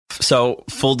So,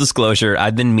 full disclosure,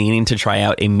 I've been meaning to try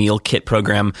out a meal kit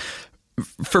program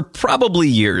for probably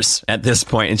years at this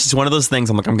point. It's just one of those things.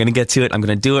 I'm like, I'm going to get to it. I'm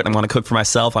going to do it. I want to cook for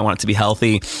myself. I want it to be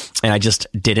healthy. And I just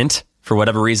didn't. For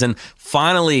whatever reason,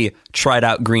 finally tried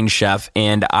out Green Chef,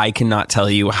 and I cannot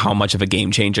tell you how much of a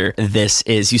game changer this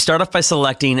is. You start off by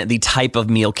selecting the type of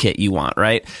meal kit you want,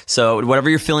 right? So whatever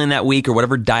you're feeling that week or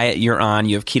whatever diet you're on,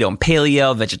 you have keto and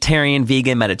paleo, vegetarian,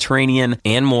 vegan, Mediterranean,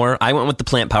 and more. I went with the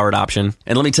plant-powered option.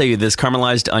 And let me tell you, this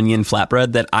caramelized onion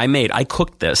flatbread that I made, I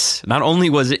cooked this. Not only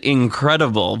was it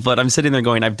incredible, but I'm sitting there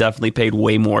going, I've definitely paid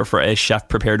way more for a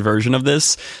chef-prepared version of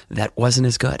this that wasn't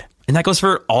as good. And that goes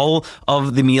for all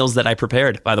of the meals that I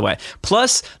prepared, by the way.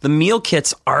 Plus, the meal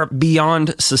kits are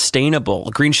beyond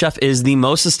sustainable. Green Chef is the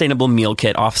most sustainable meal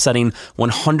kit, offsetting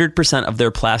 100% of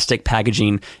their plastic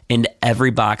packaging in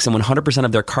every box and 100%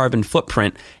 of their carbon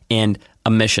footprint and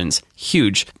emissions.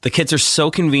 Huge. The kits are so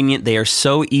convenient. They are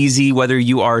so easy, whether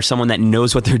you are someone that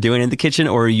knows what they're doing in the kitchen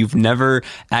or you've never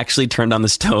actually turned on the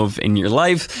stove in your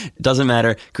life. It doesn't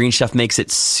matter. Green Chef makes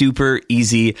it super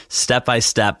easy, step by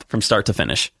step, from start to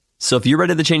finish. So if you're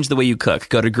ready to change the way you cook,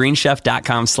 go to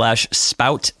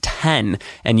greenchef.com/spout10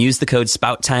 and use the code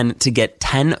spout10 to get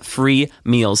 10 free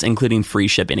meals, including free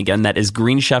shipping. Again, that is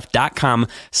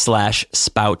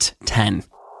greenchef.com/spout10.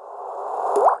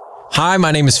 Hi,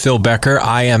 my name is Phil Becker.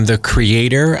 I am the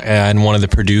creator and one of the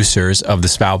producers of the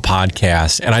Spout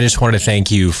podcast. And I just wanted to thank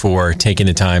you for taking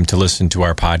the time to listen to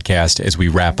our podcast as we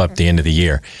wrap up the end of the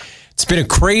year. It's been a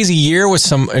crazy year with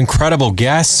some incredible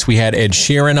guests. We had Ed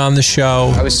Sheeran on the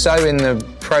show. I was so in the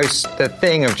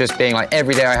thing of just being like,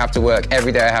 every day I have to work,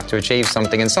 every day I have to achieve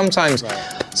something. And sometimes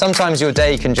your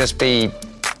day can just be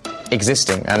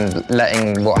existing and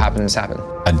letting what happens happen.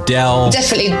 Adele.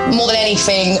 Definitely, more than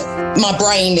anything, my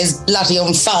brain is bloody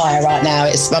on fire right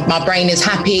now. My brain is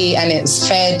happy and it's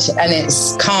fed and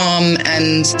it's calm,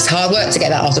 and it's hard work to get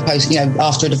that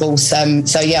after a divorce.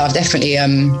 So yeah, I've definitely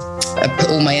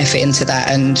put all my effort into that,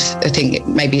 and I think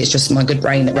maybe it's just my good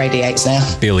brain that radiates now.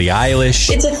 Billie Eilish.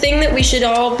 It's a thing that we should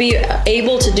all be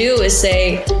able to do, is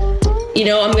say,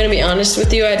 I'm going to be honest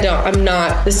with you.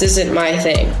 This isn't my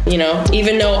thing,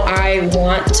 even though I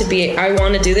want to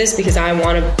do this because I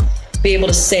want to be able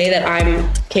to say that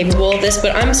I'm capable of this,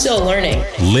 but I'm still learning.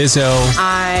 Lizzo.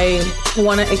 I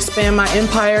want to expand my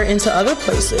empire into other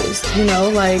places,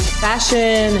 like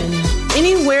fashion, and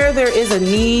anywhere there is a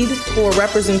need for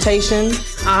representation,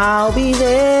 I'll be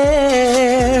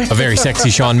there. A very sexy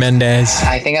Shawn Mendes.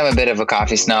 I think I'm a bit of a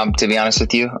coffee snob, to be honest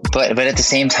with you. But at the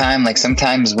same time, like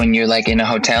sometimes when you're like in a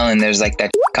hotel and there's like that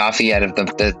coffee out of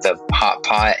the hot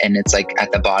pot and it's like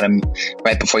at the bottom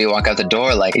right before you walk out the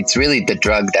door, like it's really the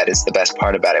drug that is the best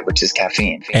part about it, which is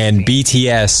caffeine. And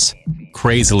BTS,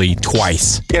 crazily,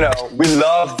 twice. We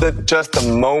love just the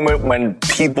moment when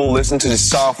people listen to the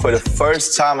song for the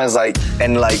first time and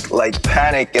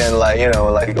panic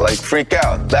and freak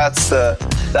out. That's the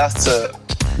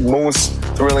most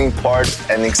thrilling part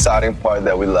and exciting part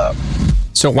that we love.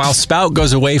 So while Spout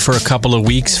goes away for a couple of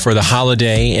weeks for the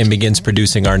holiday and begins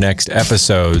producing our next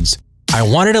episodes, I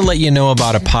wanted to let you know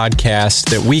about a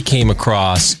podcast that we came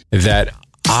across that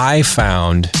I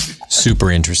found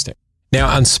super interesting. Now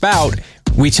on Spout,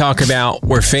 we talk about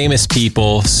where famous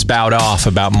people spout off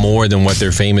about more than what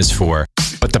they're famous for.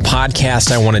 But the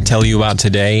podcast I want to tell you about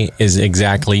today is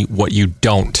exactly what you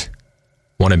don't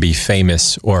want to be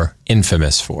famous or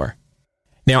infamous for.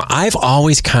 Now, I've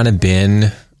always kind of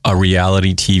been a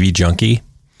reality TV junkie.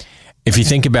 If you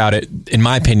think about it, in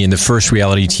my opinion, the first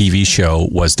reality TV show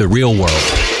was The Real World.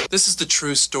 This is the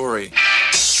true story.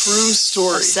 True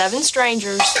story. Of 7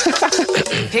 strangers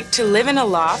picked to live in a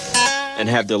loft and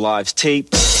have their lives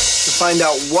taped to find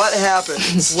out what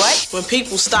happens. What? When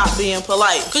people stop being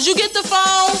polite. Could you get the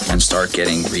phone? And start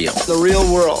getting real. The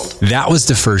Real World. That was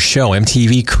the first show.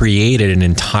 MTV created an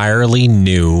entirely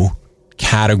new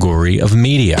category of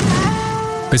media.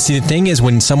 But see, the thing is,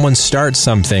 when someone starts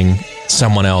something,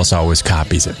 someone else always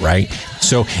copies it, right?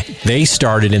 So they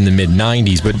started in the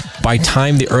mid-90s, but by the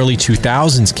time the early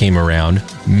 2000s came around,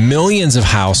 millions of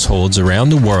households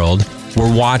around the world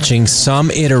were watching some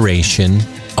iteration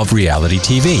of reality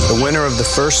TV. The winner of the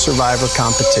first Survivor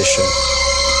competition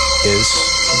is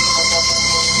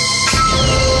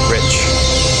Rich.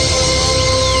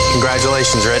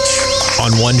 Congratulations, Rich.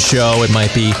 On one show, it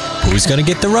might be, who's going to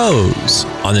get the rose?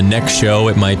 On the next show,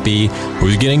 it might be,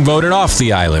 who's getting voted off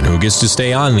the island? Who gets to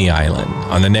stay on the island?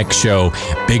 On the next show,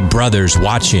 Big Brother's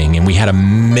watching. And we had a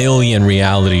million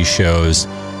reality shows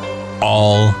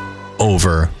all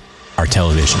over our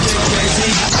televisions.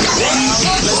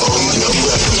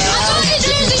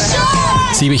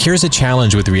 See, but here's a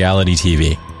challenge with reality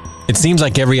TV. It seems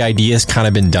like every idea has kind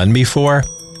of been done before.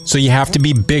 So you have to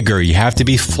be bigger, you have to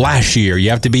be flashier, you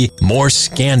have to be more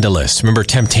scandalous. Remember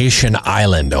Temptation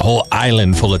Island, a whole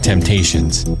island full of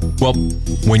temptations. Well,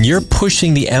 when you're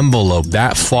pushing the envelope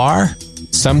that far,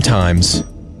 sometimes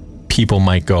people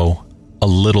might go a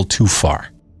little too far.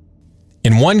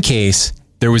 In one case,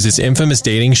 there was this infamous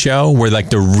dating show where like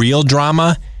the real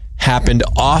drama happened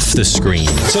off the screen.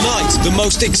 Tonight, the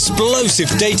most explosive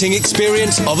dating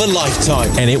experience of a lifetime.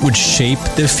 And it would shape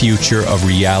the future of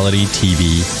reality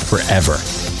TV forever.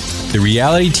 The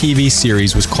reality TV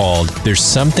series was called There's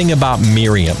Something About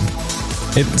Miriam.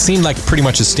 It seemed like pretty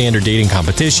much a standard dating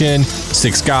competition.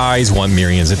 6 guys want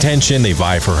Miriam's attention. They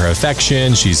vie for her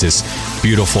affection. She's this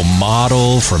beautiful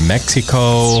model from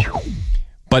Mexico.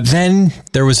 But then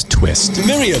there was a twist.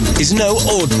 Miriam is no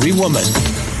ordinary woman.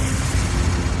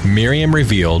 Miriam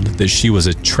revealed that she was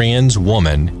a trans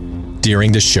woman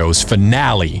during the show's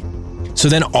finale. So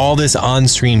then all this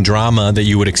on-screen drama that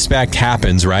you would expect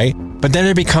happens, right? But then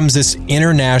it becomes this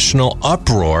international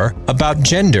uproar about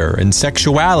gender and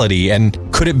sexuality. And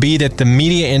could it be that the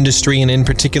media industry, and in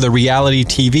particular reality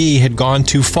TV, had gone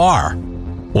too far?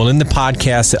 Well, in the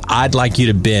podcast that I'd like you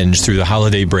to binge through the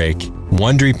holiday break,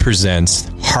 Wondery presents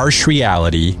Harsh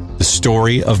Reality, the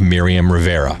story of Miriam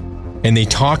Rivera. And they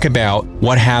talk about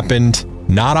what happened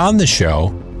not on the show,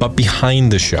 but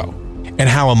behind the show, and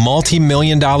how a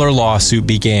multi-million-dollar lawsuit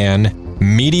began,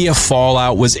 media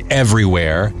fallout was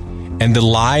everywhere, and the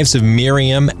lives of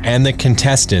Miriam and the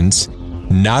contestants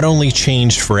not only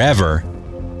changed forever,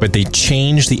 but they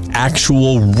changed the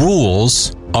actual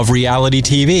rules of reality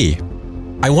TV.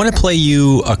 I want to play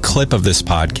you a clip of this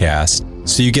podcast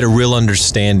so you get a real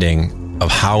understanding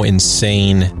of how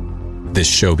insane this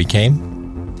show became,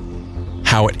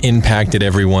 how it impacted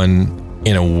everyone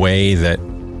in a way that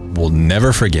we'll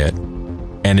never forget,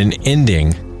 and an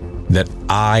ending that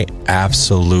I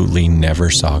absolutely never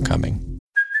saw coming.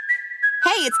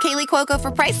 Hey, it's Kaylee Cuoco for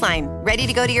Priceline. Ready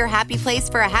to go to your happy place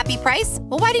for a happy price?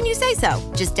 Well, why didn't you say so?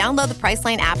 Just download the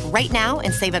Priceline app right now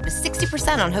and save up to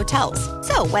 60% on hotels.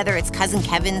 So whether it's Cousin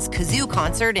Kevin's Kazoo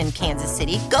Concert in Kansas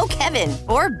City, go Kevin,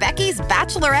 or Becky's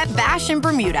Bachelorette Bash in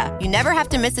Bermuda, you never have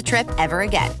to miss a trip ever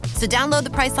again. So download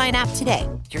the Priceline app today.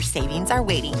 Your savings are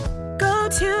waiting. Go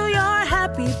to your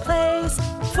happy place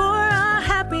for a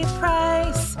happy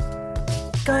price.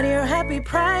 Go to your happy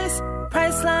price,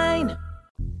 Priceline.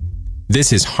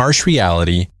 This is Harsh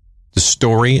Reality, the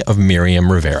story of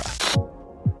Miriam Rivera.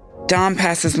 Dom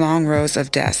passes long rows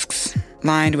of desks,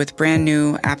 lined with brand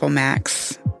new Apple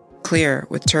Macs, clear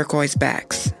with turquoise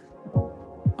backs.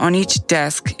 On each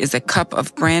desk is a cup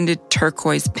of branded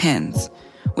turquoise pens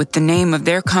with the name of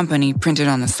their company printed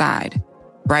on the side,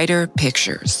 Brighter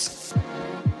Pictures.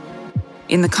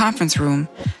 In the conference room,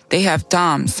 they have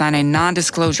Dom sign a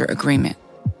non-disclosure agreement,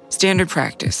 standard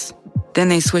practice. Then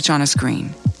they switch on a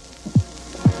screen.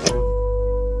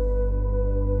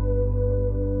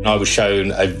 I was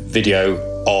shown a video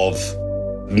of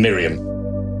Miriam.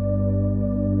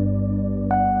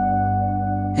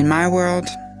 In my world,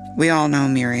 we all know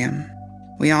Miriam.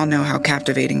 We all know how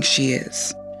captivating she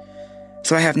is.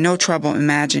 So I have no trouble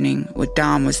imagining what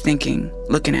Dom was thinking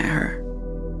looking at her.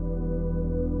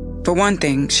 For one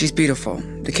thing, she's beautiful.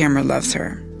 The camera loves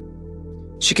her.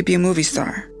 She could be a movie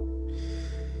star.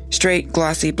 Straight,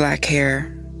 glossy black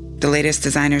hair, the latest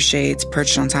designer shades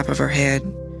perched on top of her head,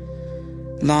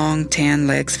 long tan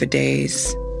legs for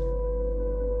days.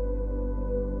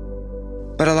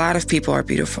 But a lot of people are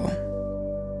beautiful.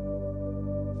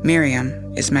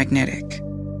 Miriam is magnetic.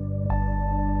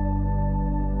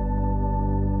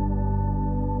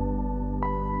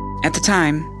 At the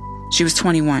time, she was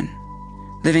 21,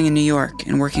 living in New York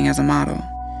and working as a model.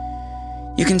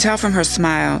 You can tell from her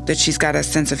smile that she's got a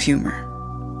sense of humor.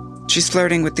 She's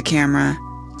flirting with the camera,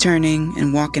 turning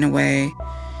and walking away,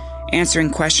 answering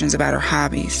questions about her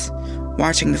hobbies.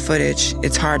 Watching the footage,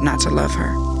 it's hard not to love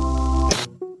her.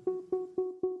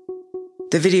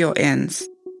 The video ends.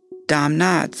 Dom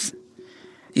nods.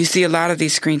 You see a lot of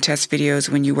these screen test videos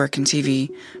when you work in TV,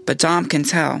 but Dom can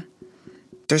tell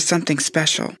there's something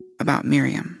special about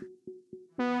Miriam.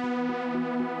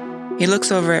 He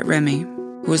looks over at Remy,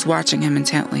 who is watching him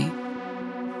intently.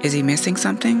 Is he missing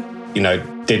something?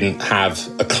 Didn't have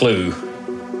a clue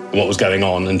what was going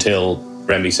on until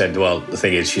Remy said, well, the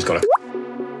thing is, she's got a...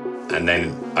 And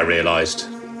then I realised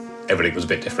everything was a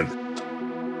bit different.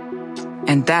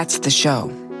 And that's the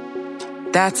show.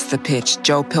 That's the pitch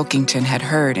Joe Pilkington had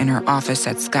heard in her office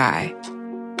at Sky.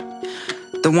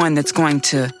 The one that's going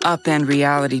to upend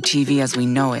reality TV as we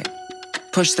know it,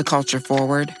 push the culture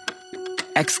forward,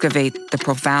 excavate the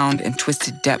profound and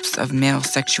twisted depths of male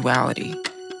sexuality.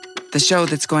 the show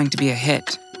that's going to be a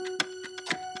hit.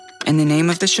 And the name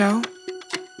of the show?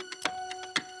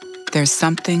 There's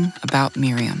Something About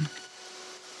Miriam.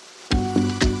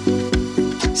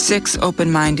 6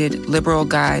 open-minded, liberal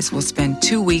guys will spend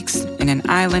 2 weeks in an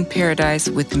island paradise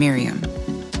with Miriam.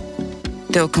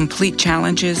 They'll complete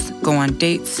challenges, go on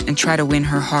dates, and try to win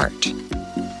her heart.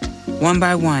 One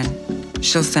by one,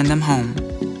 she'll send them home.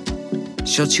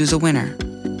 She'll choose a winner.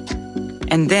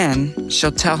 And then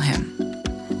she'll tell him,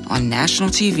 on national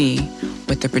TV,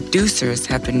 what the producers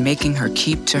have been making her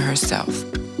keep to herself.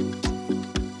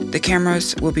 The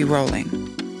cameras will be rolling,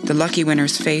 the lucky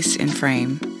winner's face in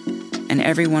frame, and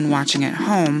everyone watching at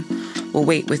home will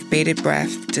wait with bated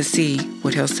breath to see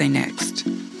what he'll say next.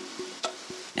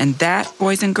 And that,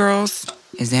 boys and girls,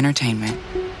 is entertainment.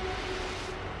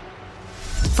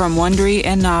 From Wondery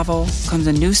and Novel comes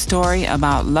a new story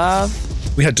about love.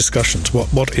 We had discussions.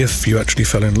 What if you actually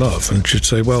fell in love? And she'd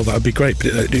say, well, that would be great, but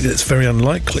it's very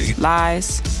unlikely.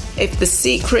 Lies. If the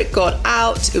secret got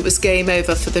out, it was game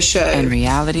over for the show. And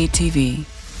reality TV.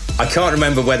 I can't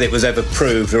remember whether it was ever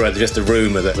proved or whether just a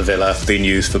rumour that the villa had been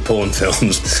used for porn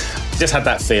films. Just had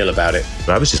that feel about it.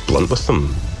 I was just blunt with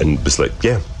them and was like,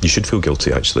 yeah, you should feel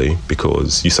guilty, actually,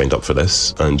 because you signed up for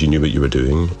this and you knew what you were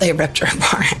doing. They ripped her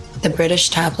apart. The British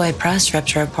tabloid press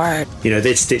ripped her apart. You know,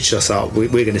 they'd stitched us up. We're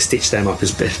going to stitch them up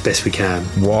as best we can.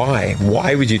 Why?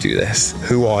 Why would you do this?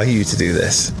 Who are you to do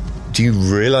this? Do you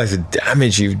realise the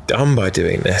damage you've done by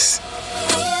doing this?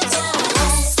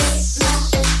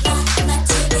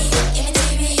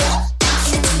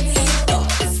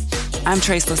 I'm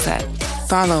Trace Lissette.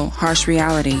 Follow Harsh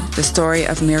Reality, the story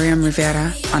of Miriam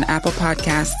Rivera on Apple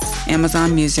Podcasts,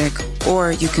 Amazon Music,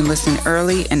 or you can listen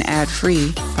early and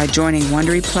ad-free by joining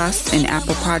Wondery Plus in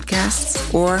Apple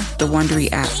Podcasts or the Wondery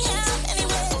app.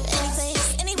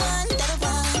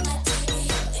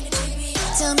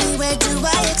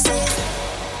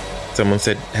 Someone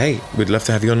said, hey, we'd love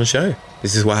to have you on the show.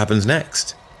 This is what happens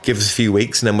next. Give us a few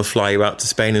weeks and then we'll fly you out to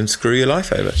Spain and screw your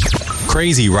life over.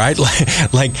 Crazy, right?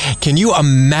 Like, can you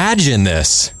imagine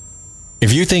this?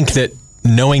 If you think that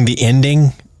knowing the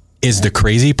ending is the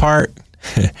crazy part,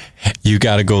 you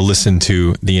got to go listen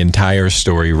to the entire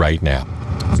story right now.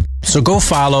 So go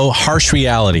follow Harsh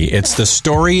Reality. It's the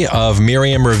story of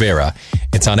Miriam Rivera.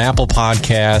 It's on Apple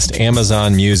Podcast,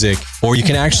 Amazon Music, or you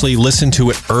can actually listen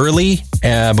to it early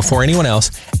before anyone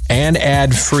else and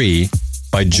ad-free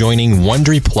by joining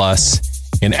Wondery Plus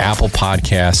in Apple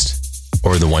Podcast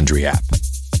or the Wondery app.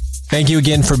 Thank you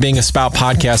again for being a Spout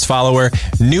Podcast follower.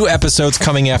 New episodes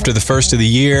coming after the first of the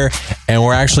year, and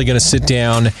we're actually going to sit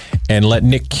down and let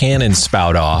Nick Cannon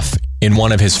spout off in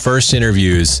one of his first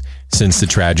interviews since the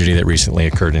tragedy that recently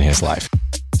occurred in his life.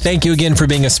 Thank you again for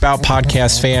being a Spout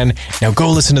Podcast fan. Now go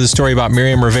listen to the story about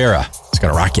Miriam Rivera. It's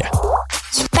going to rock you.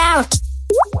 Spout.